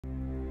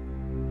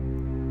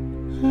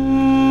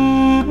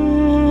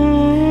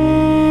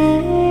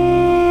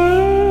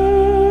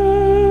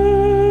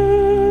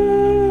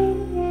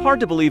Hard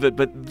to believe it,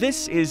 but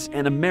this is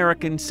an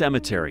American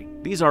cemetery.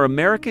 These are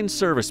American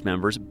service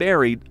members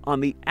buried on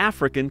the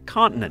African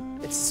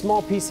continent. It's a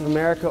small piece of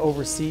America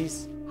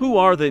overseas. Who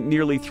are the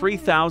nearly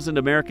 3,000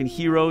 American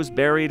heroes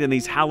buried in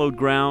these hallowed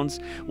grounds?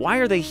 Why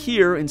are they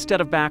here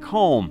instead of back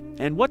home?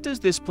 And what does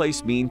this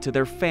place mean to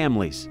their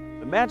families?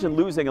 Imagine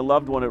losing a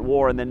loved one at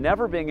war and then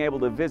never being able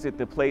to visit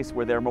the place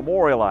where they're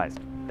memorialized.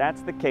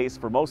 That's the case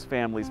for most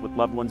families with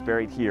loved ones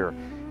buried here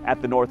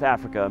at the North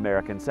Africa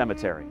American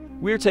Cemetery.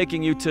 We're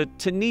taking you to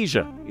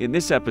Tunisia in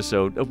this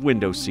episode of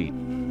Window Seat.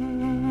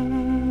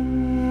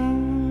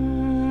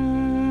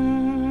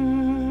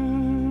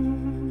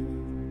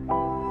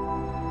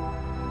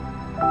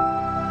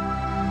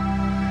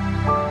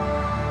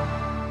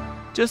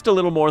 Just a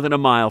little more than a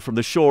mile from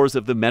the shores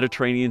of the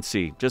Mediterranean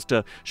Sea, just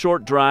a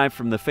short drive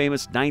from the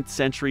famous 9th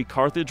century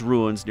Carthage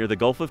ruins near the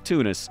Gulf of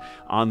Tunis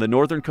on the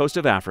northern coast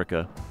of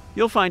Africa,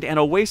 you'll find an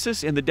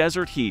oasis in the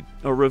desert heat,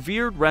 a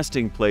revered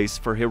resting place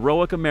for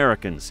heroic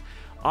Americans,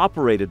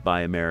 operated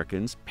by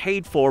Americans,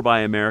 paid for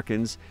by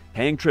Americans,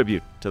 paying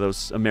tribute to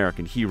those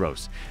American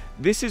heroes.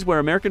 This is where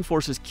American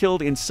forces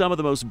killed in some of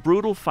the most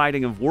brutal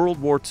fighting of World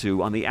War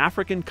II on the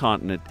African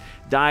continent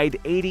died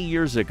 80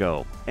 years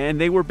ago, and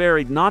they were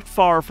buried not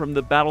far from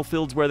the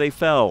battlefields where they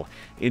fell,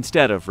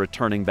 instead of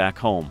returning back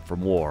home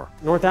from war.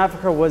 North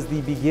Africa was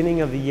the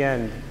beginning of the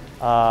end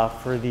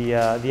for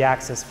the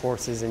Axis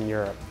forces in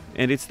Europe.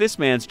 And it's this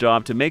man's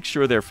job to make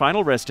sure their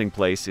final resting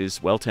place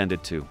is well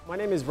tended to. My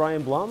name is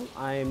Brian Blum.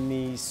 I am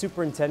the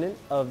superintendent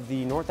of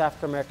the North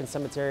Africa American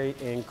Cemetery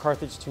in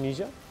Carthage,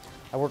 Tunisia.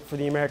 I work for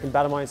the American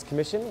Battle Mines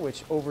Commission,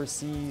 which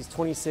oversees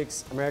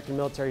 26 American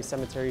military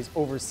cemeteries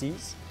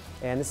overseas.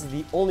 And this is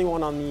the only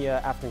one on the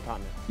African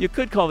continent. You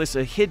could call this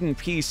a hidden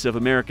piece of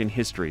American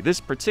history.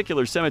 This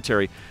particular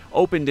cemetery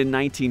opened in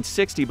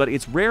 1960, but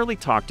it's rarely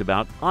talked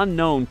about,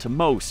 unknown to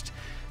most.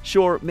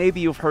 Sure,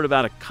 maybe you've heard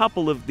about a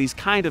couple of these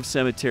kind of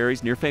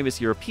cemeteries near famous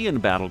European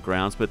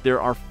battlegrounds, but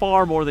there are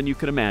far more than you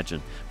could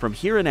imagine. From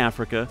here in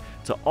Africa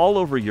to all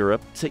over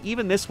Europe to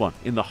even this one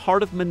in the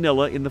heart of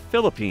Manila in the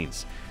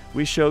Philippines.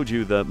 We showed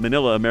you the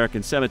Manila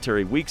American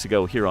Cemetery weeks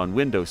ago here on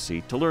Window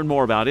Seat. To learn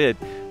more about it,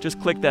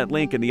 just click that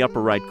link in the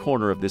upper right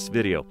corner of this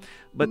video.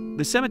 But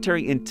the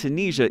cemetery in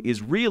Tunisia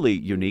is really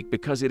unique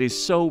because it is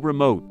so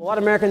remote. A lot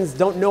of Americans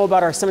don't know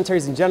about our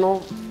cemeteries in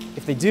general.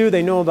 If they do,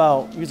 they know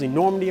about usually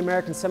Normandy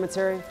American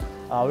Cemetery.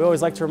 We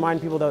always like to remind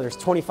people that there's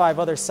 25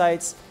 other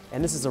sites,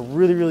 and this is a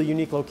really, really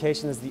unique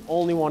location. It's the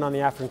only one on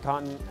the African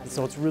continent, and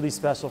so it's really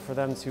special for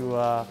them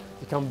to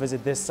come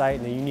visit this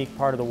site in a unique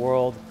part of the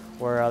world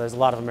where there's a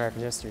lot of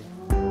American history.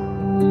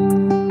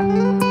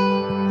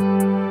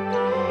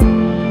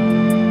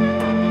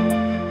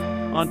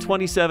 On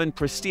 27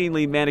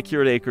 pristinely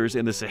manicured acres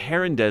in the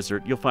Saharan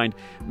desert, you'll find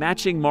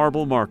matching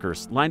marble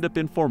markers lined up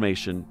in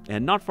formation,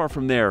 and not far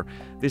from there,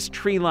 this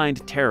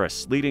tree-lined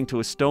terrace leading to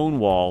a stone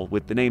wall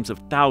with the names of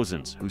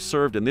thousands who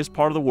served in this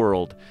part of the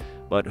world,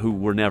 but who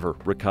were never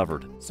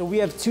recovered. So we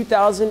have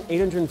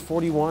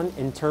 2,841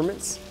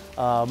 interments.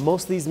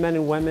 Most of these men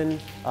and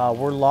women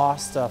were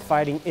lost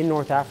fighting in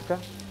North Africa.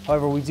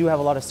 However, we do have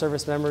a lot of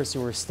service members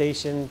who were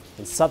stationed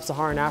in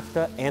sub-Saharan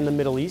Africa and the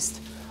Middle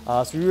East.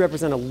 So we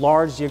represent a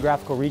large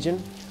geographical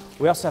region.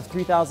 We also have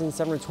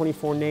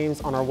 3,724 names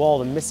on our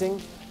wall of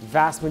missing.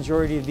 Vast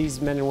majority of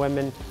these men and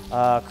women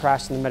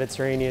crashed in the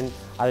Mediterranean,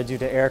 either due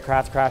to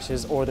aircraft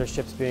crashes or their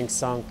ships being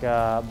sunk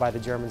by the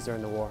Germans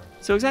during the war.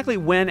 So exactly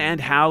when and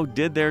how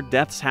did their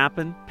deaths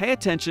happen? Pay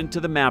attention to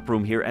the map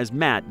room here as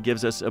Matt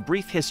gives us a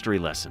brief history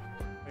lesson.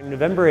 On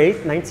November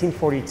 8,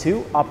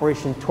 1942,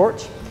 Operation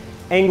Torch,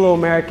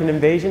 Anglo-American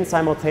invasion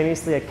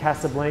simultaneously at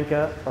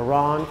Casablanca,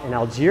 Iran, and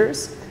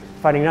Algiers,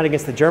 fighting not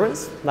against the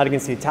Germans, not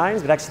against the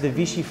Italians, but actually the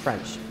Vichy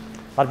French.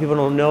 A lot of people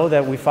don't know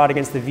that we fought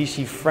against the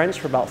Vichy French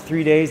for about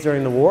 3 days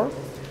during the war.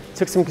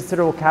 Took some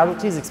considerable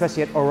casualties,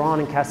 especially at Oran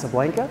and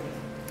Casablanca.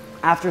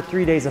 After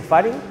 3 days of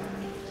fighting,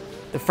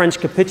 the French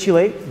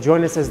capitulate,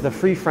 join us as the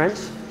Free French.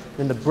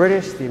 Then the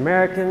British, the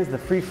Americans, the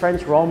Free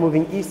French were all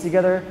moving east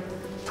together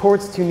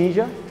towards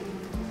Tunisia,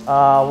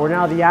 where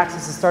now the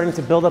Axis is starting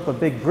to build up a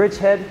big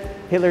bridgehead.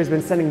 Hitler's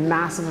been sending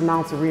massive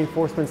amounts of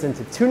reinforcements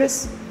into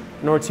Tunis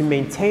in order to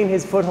maintain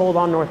his foothold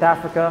on North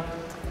Africa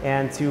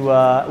and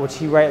to, which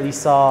he rightly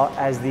saw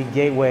as the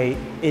gateway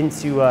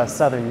into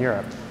Southern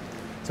Europe.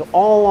 So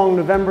all along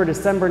November,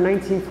 December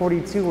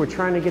 1942, we're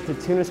trying to get to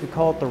Tunis. We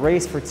call it the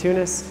race for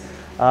Tunis.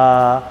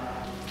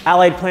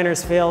 Allied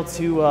planners failed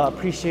to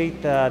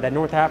appreciate that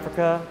North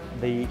Africa,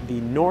 the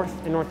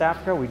north in North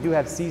Africa, we do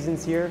have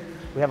seasons here.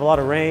 We have a lot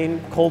of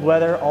rain, cold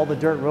weather, all the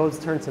dirt roads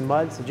turn to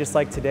mud. So just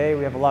like today,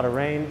 we have a lot of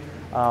rain.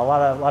 A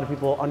lot of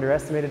people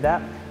underestimated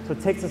that. So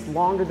it takes us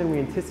longer than we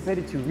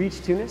anticipated to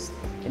reach Tunis.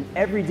 And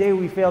every day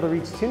we fail to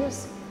reach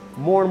Tunis,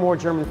 more and more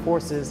German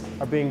forces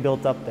are being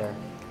built up there.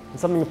 And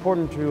something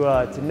important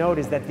to note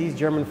is that these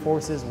German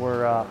forces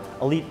were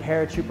elite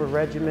paratrooper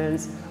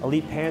regiments,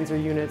 elite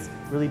panzer units,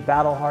 really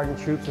battle-hardened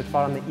troops that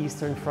fought on the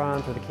Eastern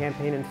Front or the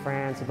campaign in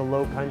France or the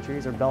Low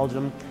Countries or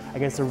Belgium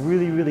against a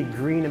really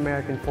green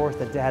American force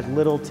that had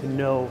little to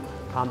no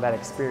combat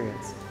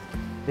experience.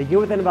 They get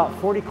within about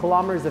 40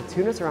 kilometers of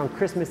Tunis around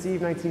Christmas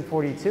Eve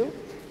 1942.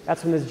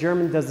 That's when this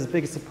German does his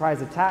biggest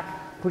surprise attack,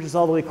 pushes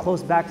all the way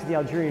close back to the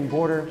Algerian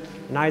border,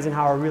 and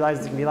Eisenhower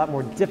realizes it's going to be a lot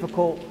more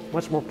difficult,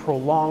 much more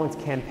prolonged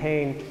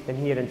campaign than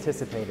he had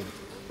anticipated.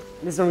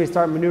 And this is when we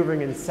start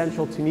maneuvering in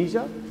central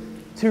Tunisia.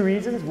 Two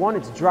reasons. One,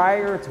 it's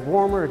drier, it's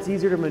warmer, it's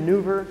easier to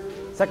maneuver.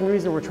 Second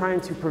reason, we're trying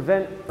to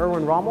prevent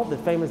Erwin Rommel, the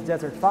famous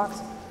Desert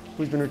Fox,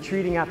 who's been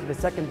retreating after the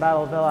Second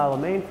Battle of El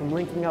Alamein, from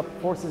linking up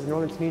forces in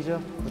northern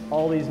Tunisia with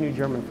all these new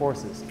German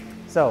forces.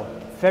 So,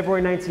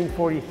 February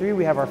 1943,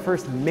 we have our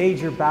first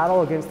major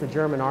battle against the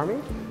German army.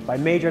 By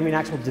major, I mean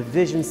actual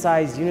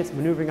division-sized units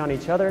maneuvering on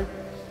each other.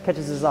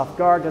 Catches us off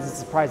guard, does a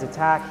surprise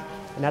attack,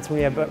 and that's when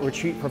we have a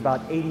retreat for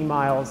about 80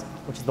 miles,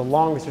 which is the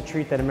longest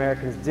retreat that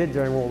Americans did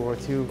during World War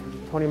II,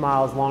 20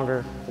 miles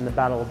longer than the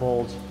Battle of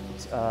Bulge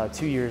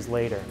 2 years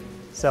later.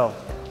 So,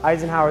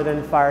 Eisenhower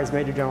then fires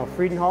Major General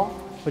Friedenthal,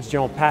 puts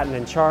General Patton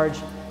in charge,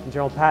 and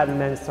General Patton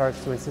then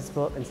starts to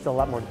instill a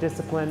lot more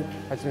discipline,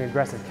 starts doing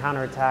aggressive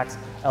counterattacks,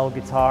 El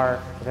Guitar,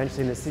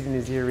 eventually in the Sidi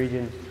Nazir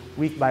region.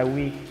 Week by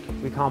week,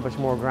 we accomplish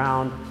more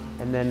ground,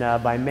 and then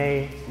by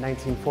May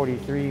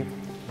 1943,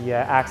 the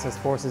Axis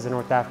forces in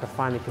North Africa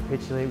finally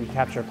capitulate. We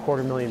capture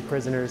 250,000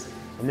 prisoners,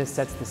 and this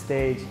sets the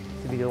stage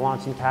to be the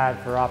launching pad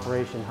for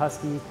Operation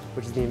Husky,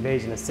 which is the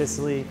invasion of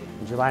Sicily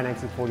in July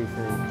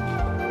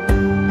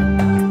 1943.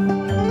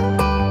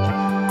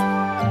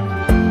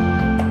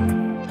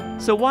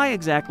 So why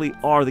exactly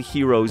are the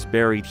heroes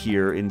buried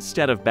here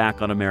instead of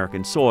back on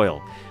American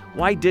soil?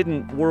 Why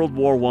didn't World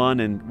War I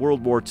and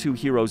World War II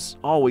heroes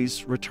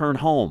always return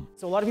home?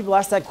 So a lot of people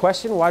ask that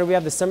question, why do we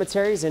have the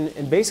cemeteries?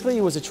 And basically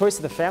it was a choice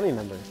of the family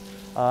member.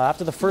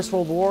 After the First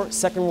World War,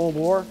 Second World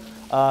War,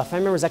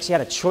 family members actually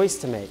had a choice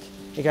to make.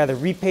 They could either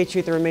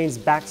repatriate the remains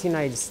back to the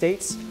United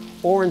States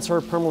or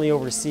inter permanently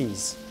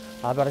overseas.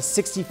 About a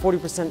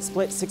 60-40%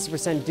 split,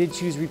 60% did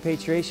choose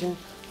repatriation,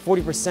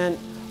 40%,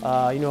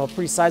 a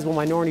pretty sizable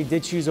minority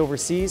did choose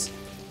overseas.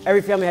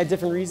 Every family had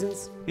different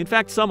reasons. In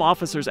fact, some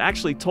officers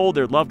actually told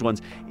their loved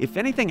ones if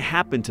anything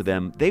happened to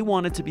them, they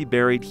wanted to be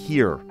buried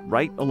here,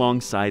 right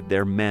alongside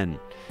their men.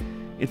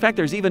 In fact,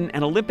 there's even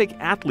an Olympic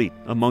athlete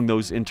among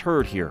those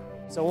interred here.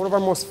 So one of our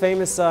most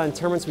famous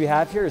interments we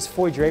have here is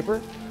Foy Draper,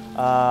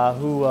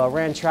 who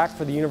ran track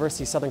for the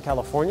University of Southern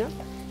California,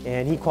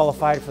 and he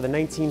qualified for the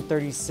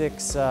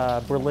 1936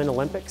 Berlin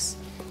Olympics.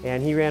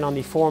 And he ran on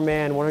the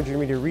 4-man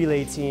 100-meter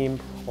relay team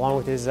along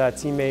with his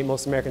teammate,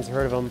 most Americans have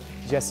heard of him,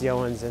 Jesse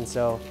Owens, and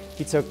so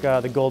he took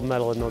the gold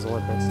medal in those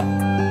Olympics.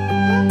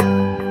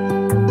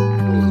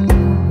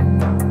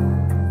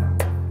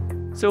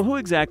 So who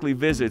exactly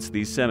visits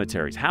these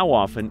cemeteries, how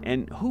often,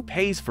 and who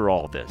pays for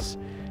all this?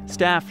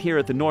 Staff here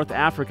at the North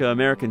Africa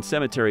American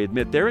Cemetery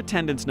admit their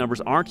attendance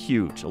numbers aren't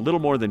huge, a little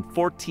more than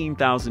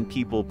 14,000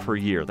 people per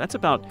year. That's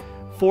about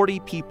 40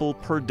 people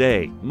per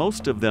day,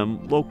 most of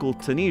them local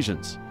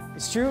Tunisians.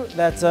 It's true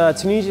that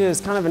Tunisia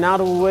is kind of an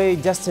out-of-the-way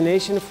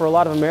destination for a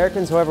lot of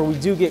Americans. However, we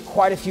do get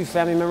quite a few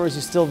family members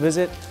who still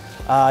visit.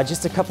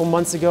 Just a couple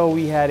months ago,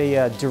 we had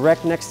a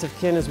direct next of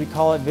kin, as we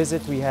call it,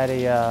 visit. We had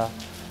a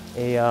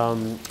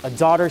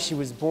daughter. She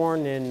was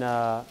born in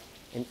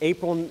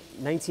April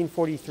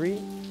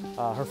 1943.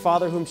 Her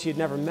father, whom she had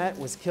never met,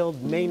 was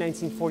killed May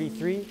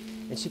 1943,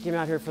 and she came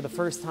out here for the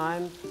first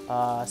time,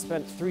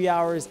 spent 3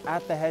 hours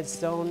at the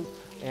headstone,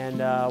 and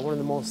one of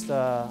the most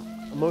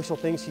emotional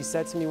things she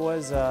said to me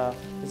was,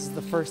 this is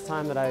the first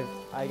time that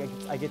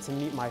I get to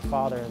meet my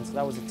father, and so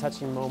that was a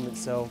touching moment.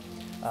 So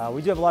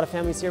we do have a lot of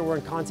families here. We're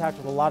in contact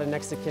with a lot of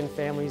next of kin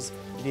families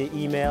via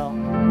email.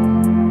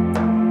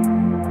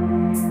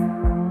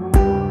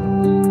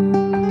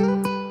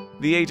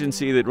 The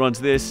agency that runs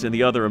this and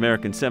the other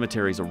American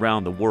cemeteries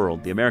around the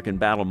world, the American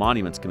Battle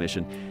Monuments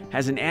Commission,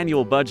 has an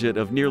annual budget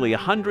of nearly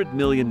 $100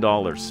 million,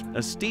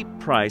 a steep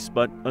price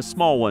but a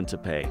small one to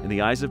pay in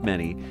the eyes of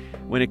many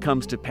when it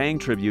comes to paying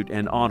tribute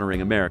and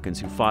honoring Americans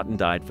who fought and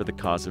died for the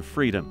cause of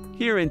freedom.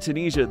 Here in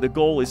Tunisia, the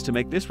goal is to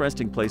make this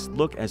resting place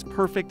look as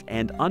perfect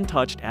and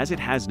untouched as it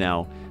has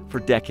now for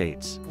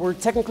decades. We're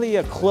technically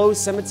a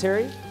closed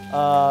cemetery,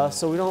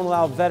 so we don't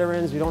allow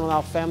veterans, we don't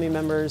allow family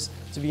members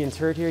to be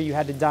interred here. You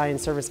had to die in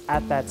service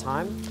at that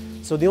time.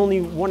 So the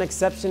only one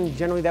exception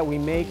generally that we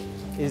make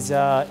is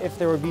if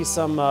there would be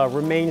some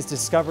remains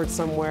discovered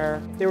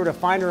somewhere. If they were to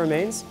find the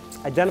remains,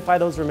 identify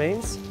those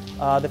remains,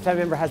 the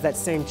family member has that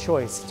same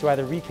choice to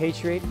either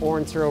repatriate or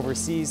inter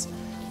overseas.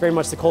 Very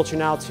much the culture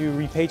now to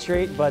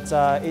repatriate, but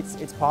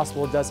it's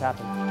possible, it does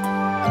happen.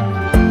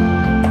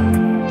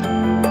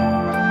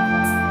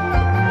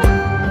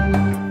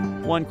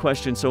 One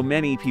question so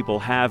many people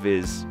have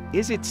is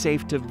it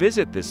safe to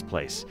visit this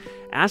place?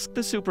 Ask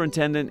the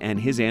superintendent, and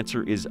his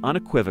answer is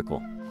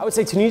unequivocal. I would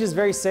say Tunisia is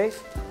very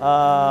safe.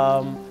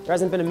 There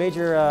hasn't been a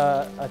major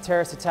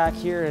terrorist attack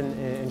here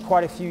in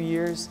quite a few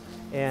years.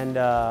 and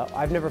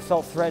I've never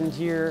felt threatened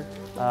here.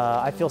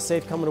 I feel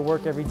safe coming to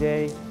work every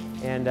day,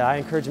 and I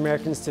encourage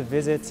Americans to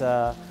visit.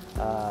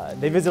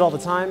 They visit all the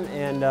time,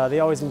 and they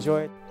always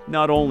enjoy it.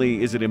 Not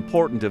only is it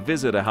important to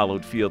visit a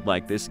hallowed field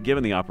like this,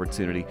 given the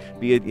opportunity,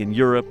 be it in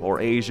Europe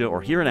or Asia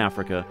or here in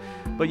Africa,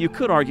 but you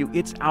could argue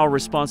it's our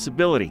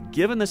responsibility,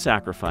 given the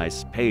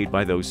sacrifice paid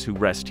by those who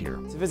rest here.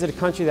 To visit a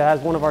country that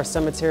has one of our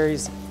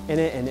cemeteries in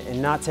it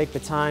and not take the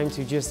time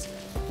to just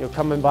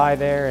come and by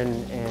there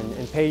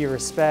and pay your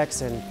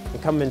respects and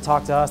come and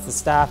talk to us, the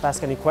staff,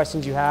 ask any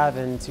questions you have,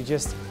 and to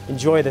just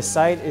enjoy the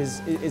site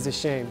is a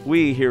shame.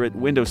 We here at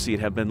Window Seat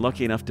have been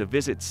lucky enough to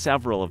visit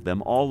several of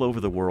them all over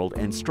the world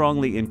and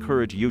strongly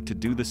encourage you to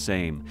do the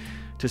same,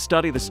 to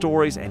study the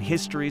stories and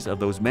histories of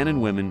those men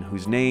and women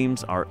whose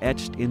names are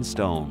etched in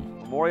stone,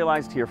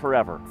 memorialized here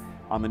forever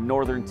on the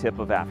northern tip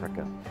of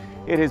Africa.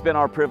 It has been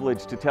our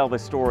privilege to tell the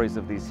stories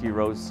of these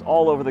heroes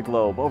all over the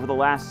globe over the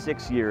last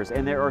 6 years,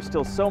 and there are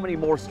still so many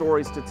more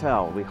stories to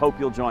tell. We hope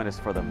you'll join us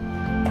for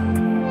them.